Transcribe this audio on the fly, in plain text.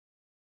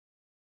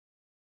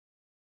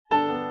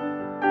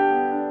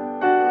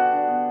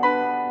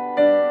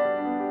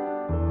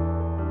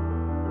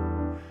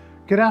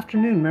Good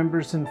afternoon,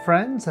 members and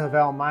friends of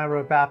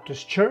Elmira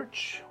Baptist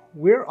Church.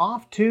 We're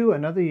off to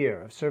another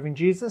year of serving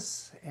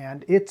Jesus,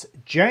 and it's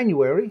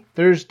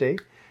Thursday,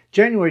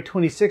 January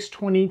 26,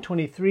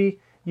 2023.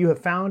 You have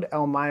found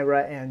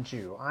Elmira and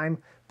you. I'm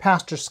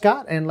Pastor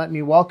Scott, and let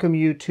me welcome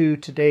you to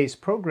today's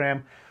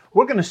program.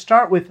 We're going to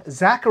start with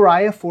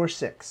Zechariah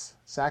 4:6.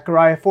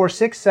 Zechariah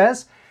 4:6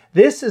 says,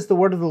 "This is the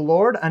word of the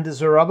Lord unto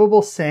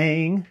Zerubbabel,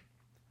 saying,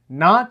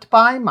 Not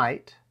by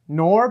might,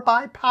 nor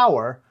by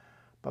power,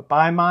 but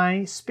by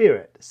my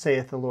Spirit,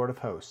 saith the Lord of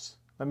hosts."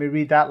 Let me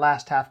read that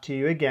last half to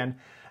you again.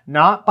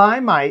 "Not by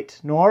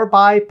might, nor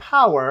by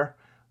power,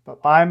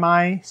 but by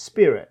my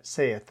Spirit,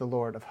 saith the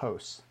Lord of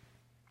hosts."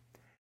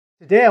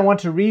 Today I want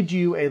to read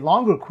you a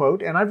longer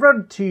quote, and I've read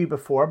it to you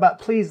before, but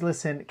please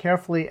listen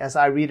carefully as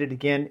I read it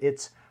again.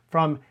 It's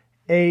from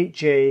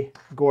A.J.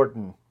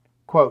 Gordon.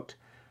 Quote,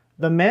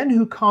 "The men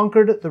who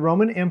conquered the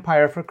Roman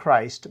Empire for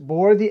Christ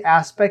bore the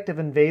aspect of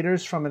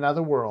invaders from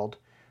another world,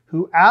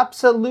 who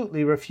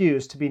absolutely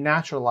refused to be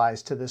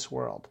naturalized to this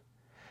world.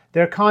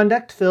 Their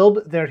conduct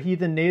filled their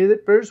heathen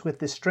neighbors with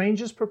the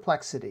strangest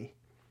perplexity.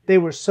 They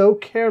were so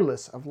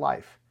careless of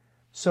life,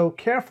 so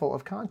careful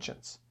of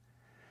conscience,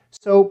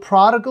 so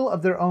prodigal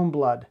of their own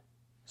blood,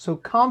 so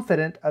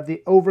confident of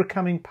the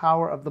overcoming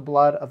power of the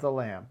blood of the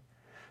Lamb,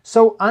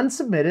 so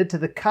unsubmitted to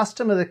the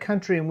custom of the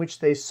country in which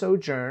they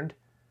sojourned,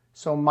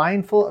 so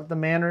mindful of the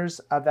manners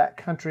of that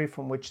country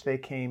from which they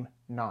came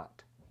not.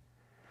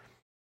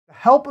 The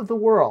help of the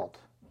world,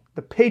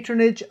 the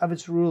patronage of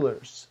its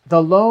rulers,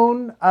 the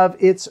loan of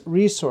its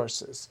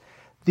resources,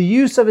 the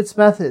use of its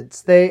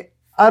methods, they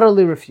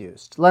utterly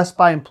refused, lest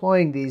by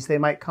employing these they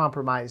might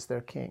compromise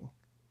their king.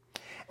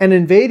 An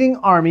invading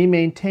army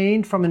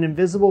maintained from an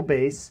invisible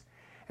base,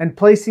 and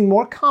placing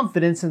more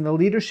confidence in the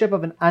leadership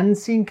of an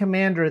unseen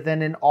commander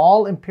than in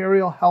all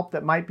imperial help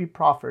that might be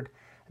proffered,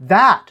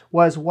 that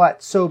was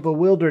what so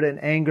bewildered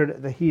and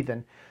angered the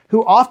heathen,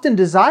 who often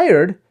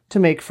desired to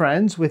make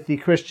friends with the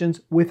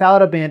Christians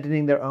without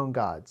abandoning their own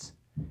gods.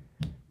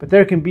 But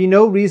there can be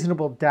no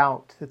reasonable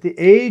doubt that the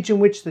age in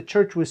which the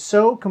church was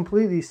so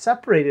completely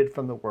separated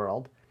from the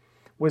world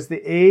was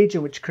the age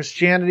in which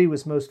Christianity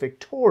was most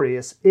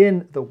victorious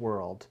in the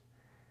world."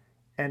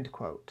 End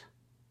quote.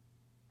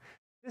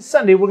 This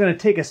Sunday, we're going to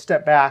take a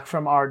step back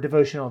from our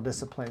devotional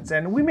disciplines,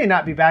 and we may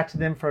not be back to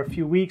them for a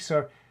few weeks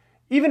or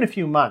even a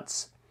few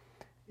months.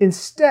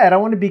 Instead, I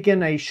want to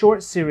begin a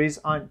short series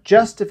on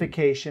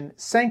justification,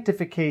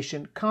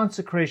 sanctification,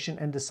 consecration,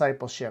 and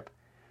discipleship.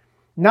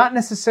 Not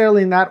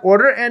necessarily in that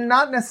order, and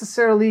not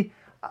necessarily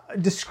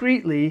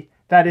discretely,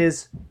 that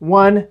is,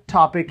 one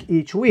topic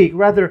each week.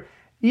 Rather,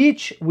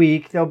 each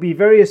week there'll be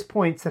various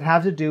points that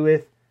have to do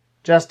with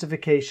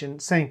justification,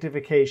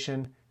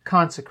 sanctification,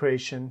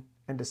 consecration,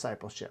 and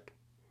discipleship.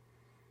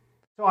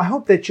 So I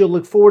hope that you'll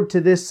look forward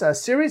to this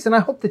series, and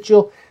I hope that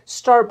you'll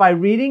start by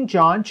reading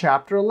John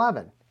chapter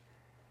 11.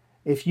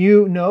 If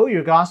you know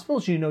your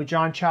Gospels, you know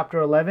John chapter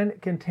 11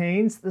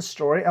 contains the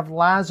story of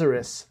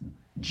Lazarus.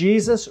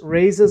 Jesus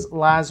raises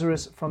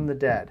Lazarus from the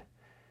dead.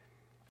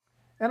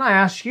 And I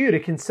ask you to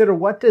consider,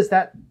 what does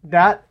that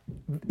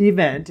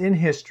event in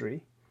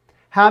history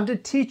have to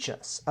teach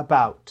us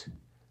about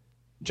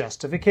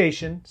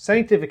justification,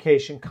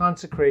 sanctification,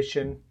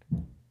 consecration,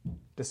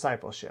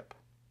 discipleship?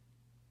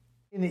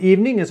 In the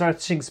evening is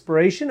Arts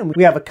Inspiration, and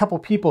we have a couple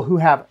people who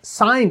have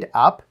signed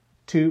up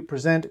to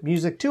present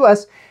music to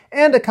us,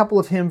 and a couple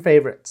of hymn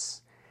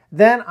favorites.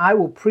 Then I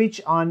will preach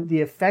on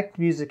the effect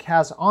music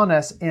has on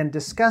us and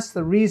discuss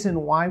the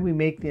reason why we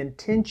make the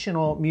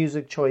intentional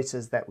music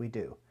choices that we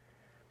do.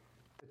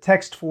 The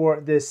text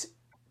for this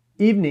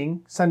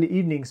evening, Sunday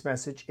evening's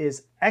message,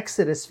 is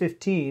Exodus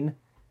 15,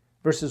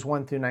 verses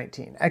 1 through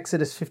 19.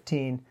 Exodus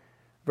 15,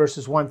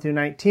 verses 1 through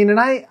 19. And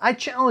I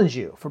challenge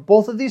you, for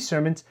both of these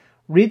sermons,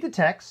 read the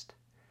text,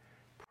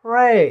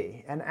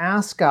 pray, and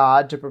ask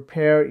God to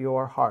prepare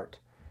your heart.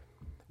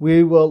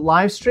 We will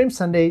live stream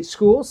Sunday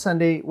school,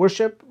 Sunday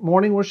worship,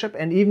 morning worship,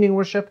 and evening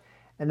worship,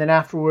 and then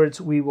afterwards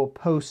we will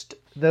post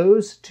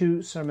those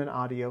to sermon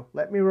audio.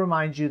 Let me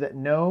remind you that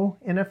no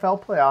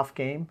NFL playoff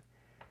game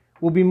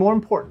will be more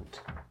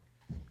important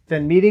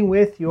than meeting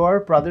with your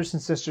brothers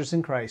and sisters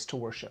in Christ to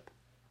worship.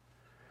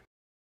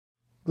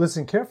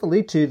 Listen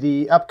carefully to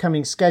the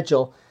upcoming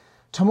schedule.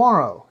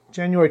 Tomorrow,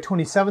 January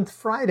 27th,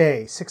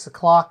 Friday, 6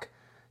 o'clock,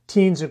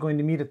 teens are going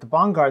to meet at the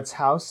Bongards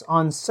house.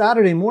 On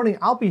Saturday morning,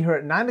 I'll be here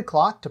at 9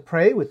 o'clock to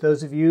pray with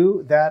those of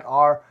you that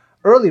are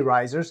early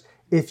risers.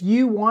 If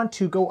you want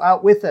to go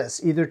out with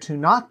us, either to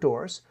knock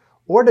doors,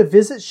 or to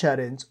visit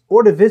shut-ins,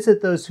 or to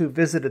visit those who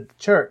visited the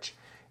church,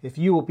 if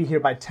you will be here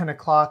by 10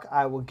 o'clock,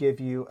 I will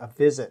give you a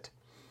visit.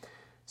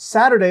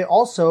 Saturday,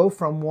 also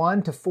from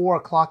 1 to 4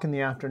 o'clock in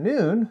the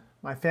afternoon,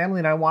 my family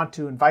and I want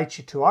to invite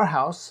you to our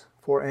house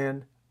for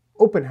an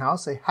open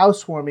house, a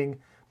housewarming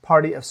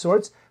party of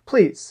sorts.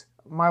 Please,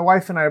 my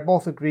wife and I are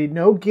both agreed,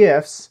 no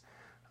gifts.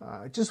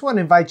 Just want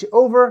to invite you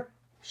over,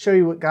 show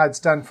you what God's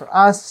done for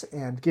us,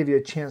 and give you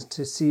a chance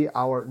to see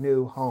our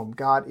new home.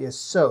 God is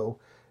so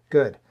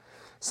good.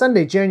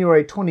 Sunday,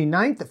 January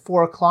 29th at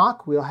 4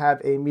 o'clock, we'll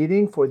have a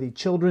meeting for the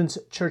children's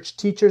church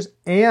teachers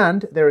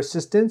and their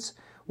assistants.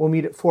 We'll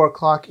meet at 4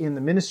 o'clock in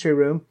the ministry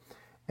room,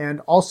 and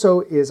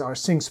also is our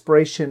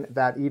Singspiration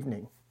that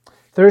evening.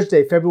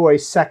 Thursday, February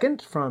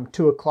 2nd, from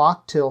 2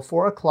 o'clock till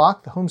 4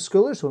 o'clock, the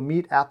homeschoolers will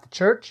meet at the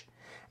church.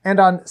 And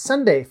on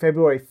Sunday,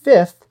 February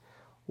 5th,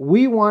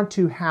 we want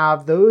to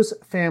have those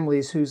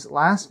families whose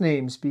last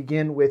names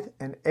begin with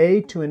an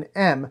A to an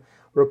M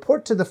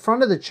report to the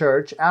front of the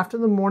church after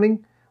the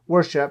morning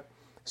worship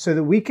so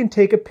that we can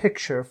take a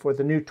picture for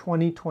the new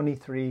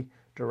 2023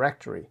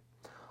 directory.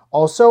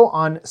 Also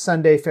on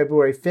Sunday,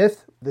 February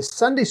 5th, the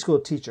Sunday school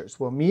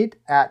teachers will meet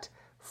at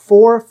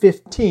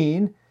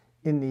 4:15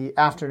 in the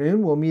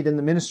afternoon. We'll meet in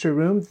the ministry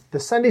room. The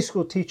Sunday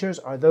school teachers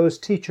are those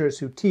teachers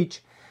who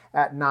teach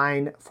at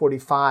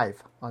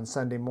 9:45 on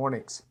Sunday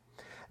mornings.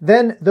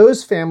 Then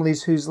those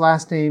families whose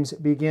last names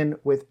begin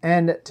with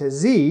N to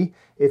Z,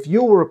 if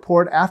you will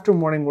report after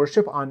morning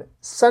worship on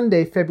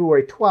Sunday,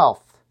 February 12th,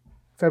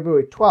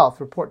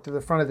 report to the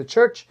front of the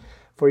church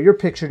for your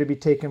picture to be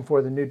taken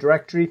for the new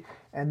directory.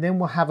 And then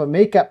we'll have a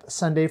makeup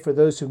Sunday for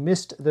those who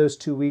missed those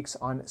 2 weeks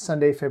on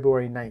Sunday,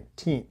 February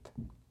 19th.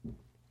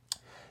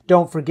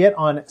 Don't forget,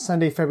 on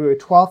Sunday, February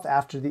 12th,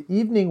 after the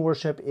evening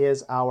worship,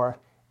 is our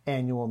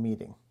annual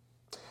meeting.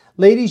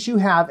 Ladies, you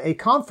have a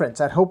conference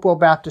at Hopewell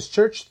Baptist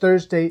Church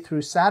Thursday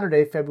through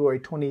Saturday, February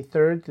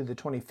 23rd through the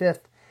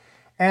 25th.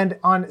 And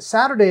on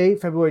Saturday,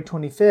 February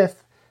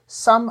 25th,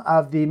 some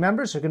of the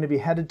members are going to be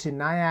headed to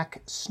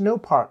Nyack Snow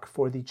Park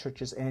for the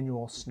church's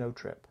annual snow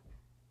trip.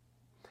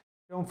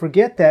 Don't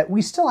forget that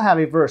we still have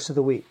a verse of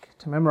the week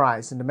to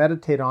memorize and to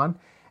meditate on,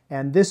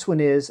 and this one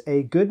is,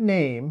 "A good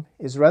name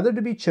is rather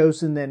to be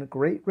chosen than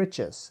great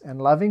riches,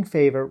 and loving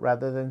favor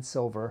rather than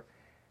silver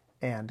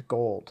and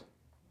gold."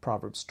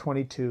 Proverbs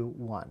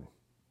 22:1.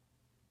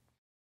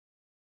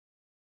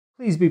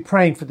 Please be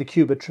praying for the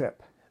Cuba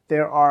trip.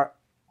 There are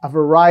a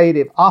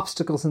variety of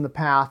obstacles in the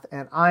path,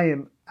 and I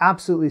am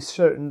absolutely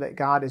certain that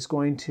God is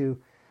going to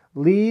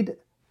lead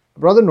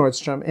Brother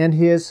Nordstrom and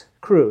his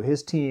crew,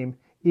 his team,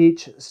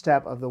 each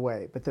step of the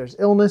way. But there's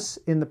illness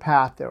in the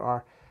path. There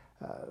are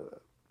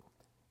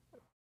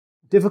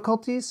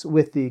difficulties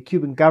with the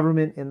Cuban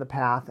government in the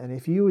path. And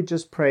if you would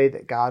just pray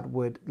that God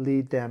would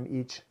lead them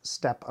each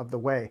step of the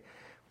way.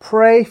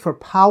 Pray for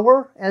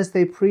power as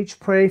they preach.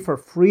 Pray for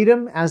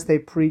freedom as they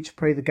preach.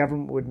 Pray the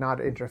government would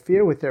not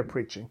interfere with their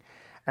preaching.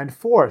 And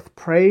fourth,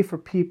 pray for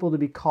people to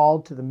be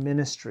called to the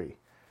ministry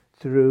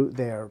through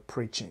their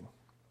preaching.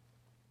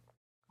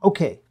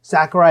 Okay,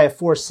 Zechariah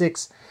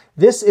 4:6.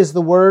 "This is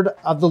the word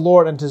of the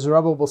Lord unto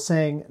Zerubbabel,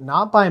 saying,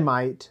 Not by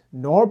might,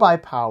 nor by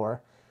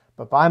power,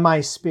 but by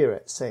my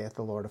Spirit, saith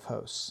the Lord of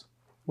hosts."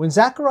 When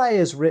Zechariah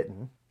is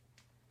written,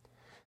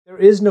 there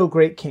is no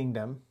great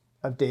kingdom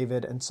of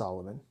David and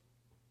Solomon.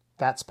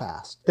 That's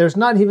past. There's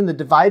not even the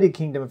divided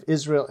kingdom of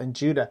Israel and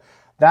Judah.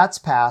 That's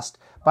past.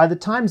 By the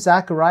time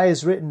Zechariah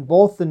is written,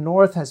 both the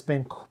north has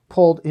been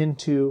pulled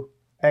into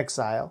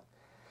exile,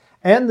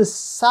 and the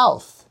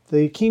south,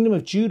 the kingdom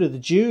of Judah, the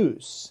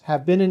Jews,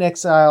 have been in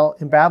exile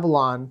in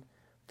Babylon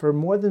for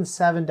more than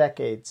 7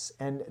 decades,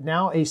 and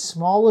now a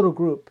small little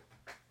group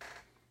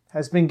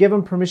has been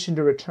given permission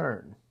to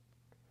return.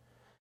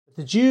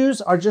 The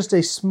Jews are just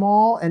a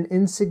small and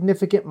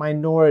insignificant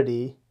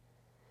minority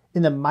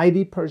in the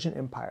mighty Persian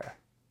Empire.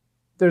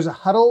 There's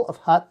a huddle of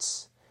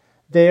huts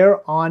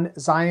there on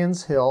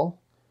Zion's hill,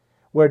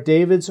 where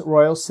David's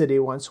royal city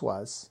once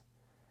was,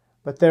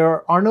 but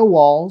there are no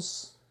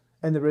walls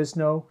and there is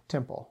no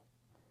temple.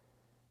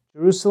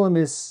 Jerusalem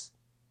is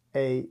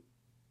a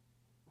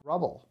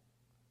rubble.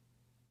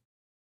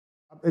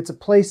 It's a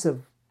place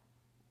of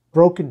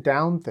broken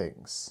down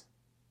things.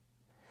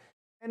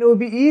 And it would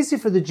be easy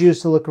for the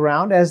Jews to look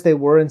around as they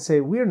were and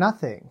say, "We're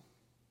nothing.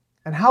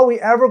 And how are we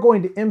ever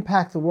going to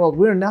impact the world?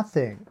 We're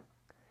nothing."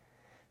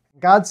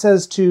 God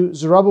says to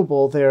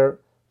Zerubbabel, their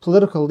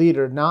political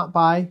leader, "Not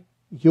by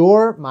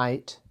your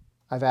might,"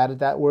 I've added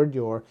that word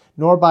your,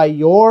 "nor by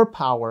your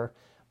power,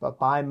 but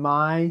by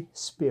my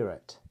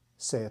Spirit,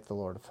 saith the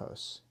Lord of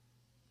hosts."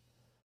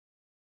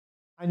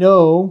 I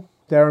know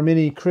there are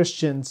many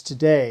Christians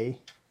today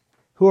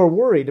who are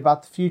worried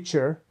about the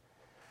future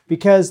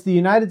because the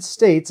United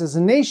States as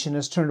a nation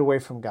has turned away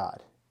from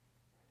God.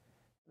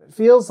 It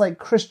feels like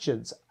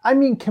Christians, I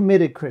mean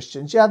committed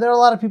Christians. Yeah, there are a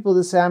lot of people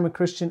that say I'm a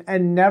Christian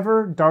and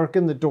never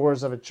darken the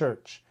doors of a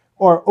church.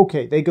 Or,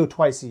 okay, they go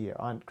twice a year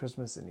on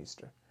Christmas and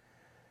Easter.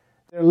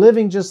 They're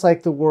living just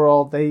like the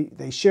world.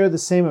 They share the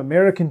same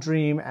American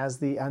dream as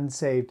the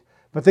unsaved,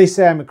 but they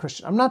say I'm a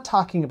Christian. I'm not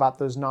talking about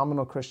those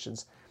nominal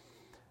Christians.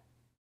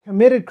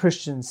 Committed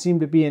Christians seem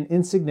to be an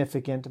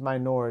insignificant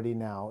minority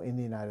now in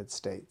the United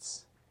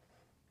States.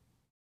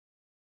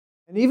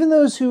 And even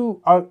those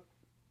who are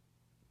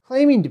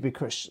claiming to be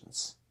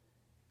Christians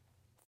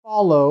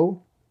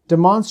follow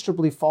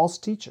demonstrably false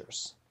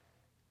teachers.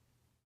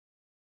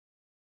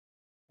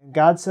 And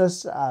God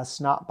says to us,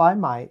 "Not by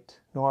might,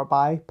 nor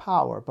by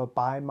power, but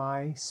by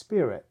my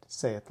Spirit,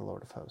 saith the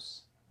Lord of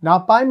hosts."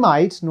 Not by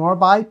might, nor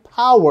by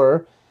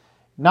power.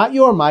 not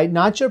your might,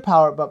 not your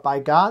power, but by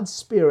God's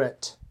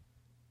Spirit,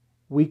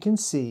 we can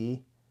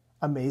see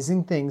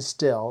amazing things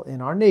still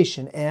in our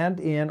nation and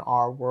in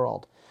our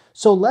world.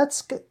 So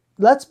let's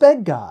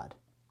beg God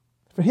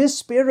for His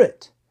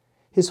Spirit,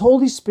 His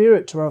Holy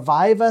Spirit, to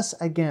revive us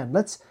again.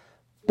 Let's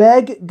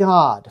beg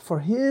God for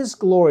His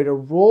glory to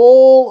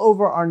roll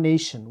over our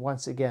nation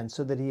once again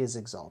so that He is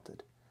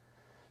exalted,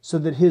 so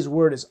that His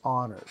word is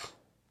honored.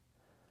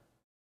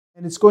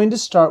 And it's going to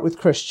start with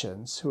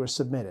Christians who are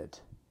submitted.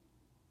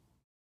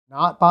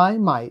 Not by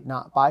might,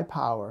 not by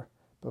power,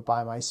 but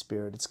by my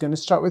Spirit. It's going to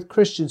start with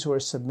Christians who are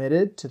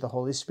submitted to the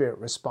Holy Spirit,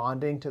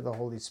 responding to the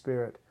Holy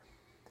Spirit.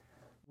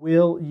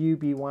 Will you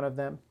be one of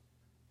them?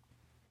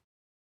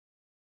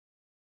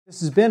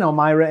 This has been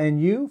Elmira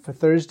and You for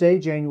Thursday,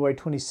 January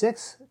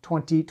 26,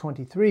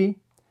 2023.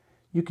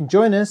 You can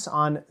join us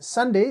on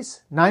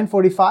Sundays,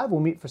 9:45. We'll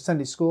meet for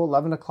Sunday school,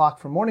 11 o'clock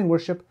for morning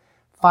worship,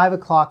 5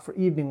 o'clock for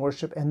evening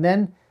worship, and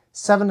then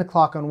 7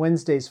 o'clock on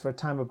Wednesdays for a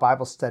time of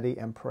Bible study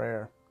and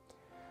prayer.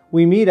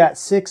 We meet at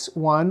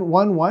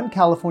 6111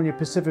 California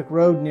Pacific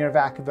Road near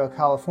Vacaville,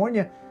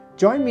 California.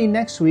 Join me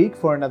next week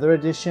for another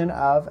edition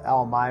of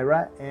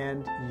Elmira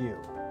and You.